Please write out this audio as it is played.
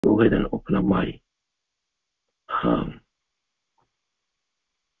go ahead and open up my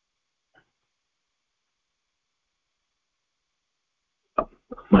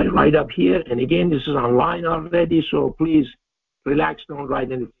write-up here. And again, this is online already, so please relax, don't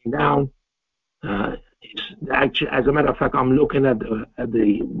write anything down. It's actually, as a matter of fact, I'm looking at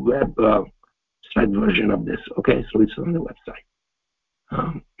the web site version of this. Okay, so it's on the website.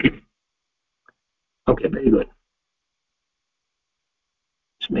 Okay, very good.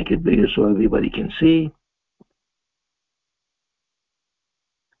 Let's make it bigger so everybody can see.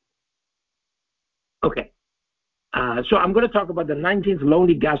 Okay, so I'm going to talk about the 19th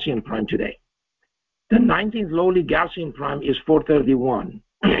lowly Gaussian prime today. The 19th lowly Gaussian prime is 431.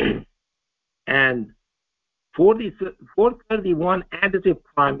 And 431 additive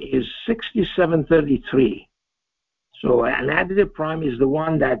prime is 6733. So an additive prime is the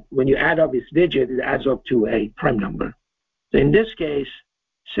one that when you add up its digit, it adds up to a prime number. So in this case,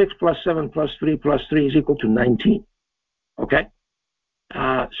 6 plus 7 plus 3 plus 3 is equal to 19. Okay?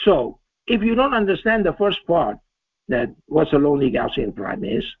 So if you don't understand the first part, that what's a lowly Gaussian prime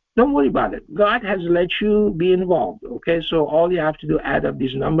is, don't worry about it. God has let you be involved. Okay? So all you have to do, add up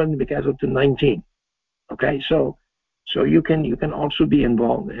these numbers and it adds up to 19. Okay? So you can also be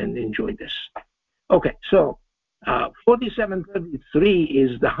involved and enjoy this. Okay, so 4733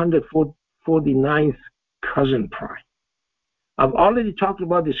 is the 149th cousin prime. I've already talked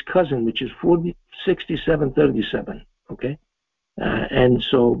about this cousin, which is 6737. Okay, and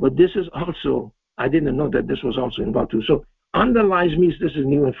so, but this is also, I didn't know that this was also involved too. So underlies means this is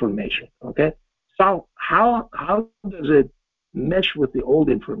new information. Okay, so how does it mesh with the old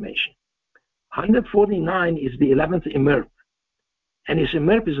information? 149 is the 11th Emirp, and its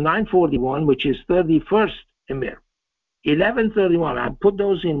Emirp is 941, which is 31st Emirp. 1131, I put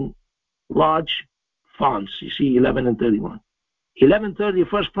those in large fonts. You see 11 and 31. 1130,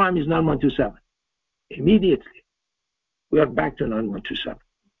 first prime is 9127. Immediately, we are back to 9127.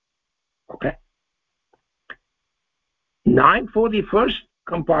 Okay? 941st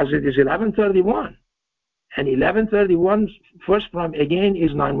composite is 1131. And 1131's first prime again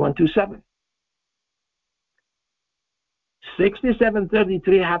is 9127.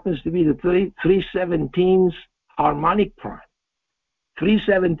 6733 happens to be the 317's harmonic prime.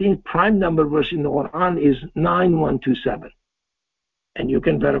 317 prime number verse in the Quran is 9127. And you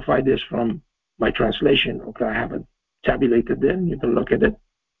can verify this from my translation. Okay, I have it tabulated there. You can look at it.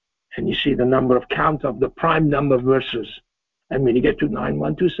 And you see the number of count of the prime number verses. And when you get to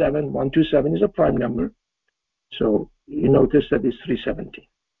 9127, 127 is a prime number. So you notice that it's 317.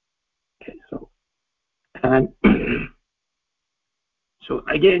 Okay, so and so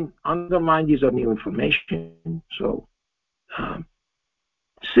again, underline these are new information. So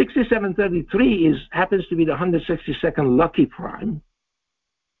 6733 happens to be the 162nd lucky prime.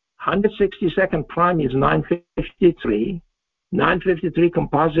 162nd prime is 953. 953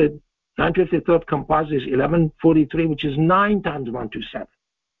 composite, 953rd composite is 1143, which is 9 times 127.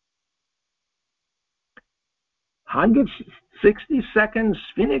 162nd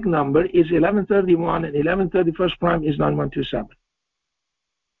Sphenic number is 1131, and 1131st prime is 9127.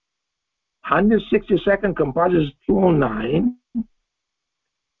 162nd composite is 209.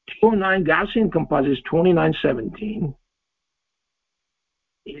 209 Gaussian composite is 2917.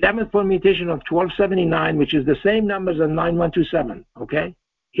 11th permutation of 1279, which is the same numbers as 9127, okay,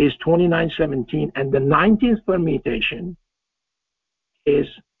 is 2917, and the 19th permutation is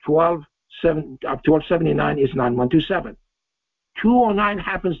 1279 is 9127. 209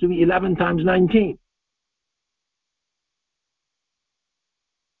 happens to be 11 times 19.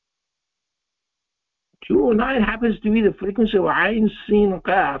 Happens to be the frequency of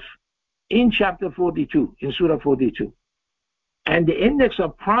AinSeenQaf in chapter 42, in surah 42. And the index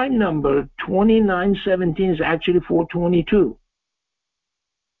of prime number 2917 is actually 422,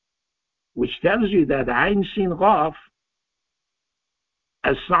 which tells you that AinSeenQaf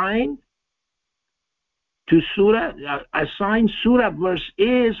assigned surah-verse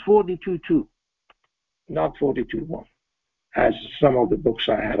is 42.2, not 42.1. As some of the books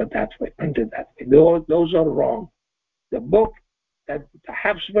I have it that way, printed that way. Those are wrong. The book, the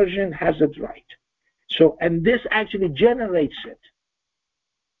Hafs version, has it right. So, and this actually generates it.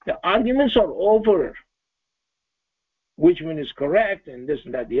 The arguments are over which one is correct, and this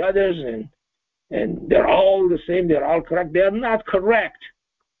and that, the others, and they're all the same, they're all correct. They're not correct.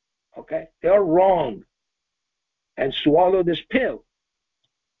 Okay? They're wrong. And swallow this pill.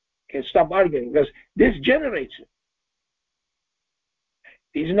 Okay, stop arguing, because this generates it.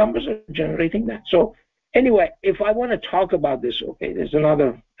 These numbers are generating that. So anyway, if I want to talk about this, okay, there's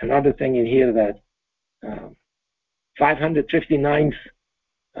another thing in here that 559th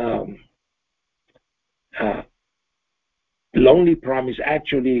um, lonely prime is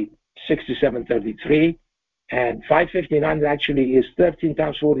actually 6733, and 559 actually is 13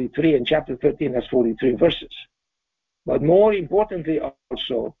 times 43, and chapter 13 has 43 verses. But more importantly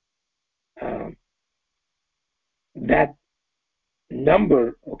also, that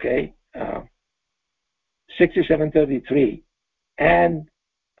number, okay, 6733, and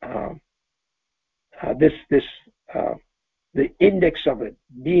the index of it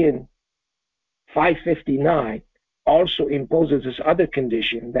being 559 also imposes this other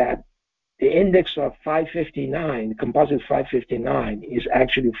condition that the index of 559, composite 559, is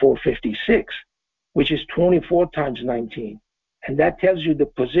actually 456, which is 24 times 19, and that tells you the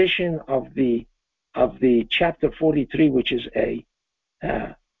position of the chapter 43, which is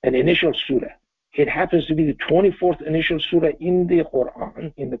an initial surah. It happens to be the 24th initial surah in the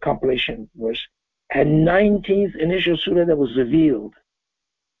Quran, in the compilation verse, and 19th initial surah that was revealed.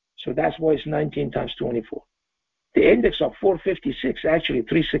 So that's why it's 19 times 24. The index of 456 actually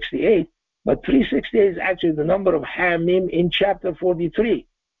 368, but 368 is actually the number of Hamim in chapter 43.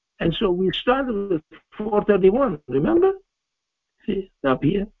 And so we started with 431, remember? See, up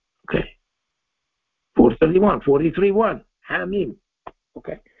here? Okay. 431, 43-1, Hamim.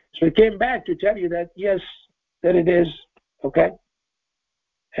 Okay. So it came back to tell you that, yes, that it is, okay?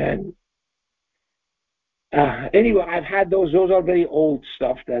 And anyway, I've had those are very old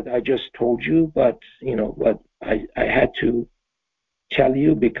stuff that I just told you, but, you know, but I had to tell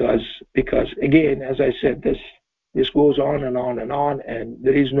you because again, as I said, this goes on and on and on, and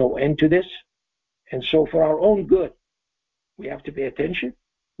there is no end to this. And so for our own good, we have to pay attention.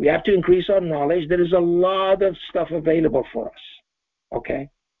 We have to increase our knowledge. There is a lot of stuff available for us, okay?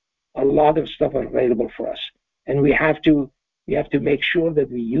 A lot of stuff available for us, and we have to make sure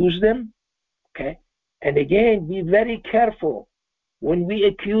that we use them, okay? And again, be very careful when we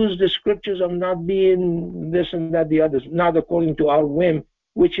accuse the scriptures of not being this and that, the others, not according to our whim,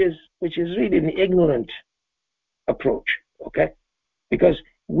 which is really an ignorant approach, okay? Because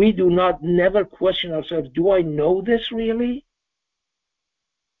we do not never question ourselves, do I know this really?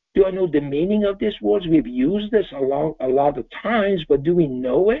 Do I know the meaning of these words? We've used this a lot of times, but do we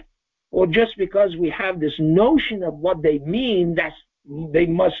know it? Or just because we have this notion of what they mean, they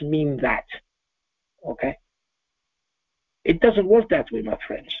must mean that, okay? It doesn't work that way, my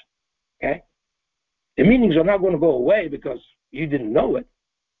friends, okay? The meanings are not going to go away because you didn't know it.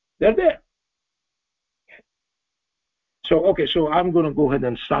 They're there. So, okay, so I'm going to go ahead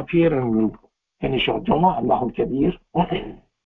and stop here and we'll finish our Jummah. Allahu Kabir.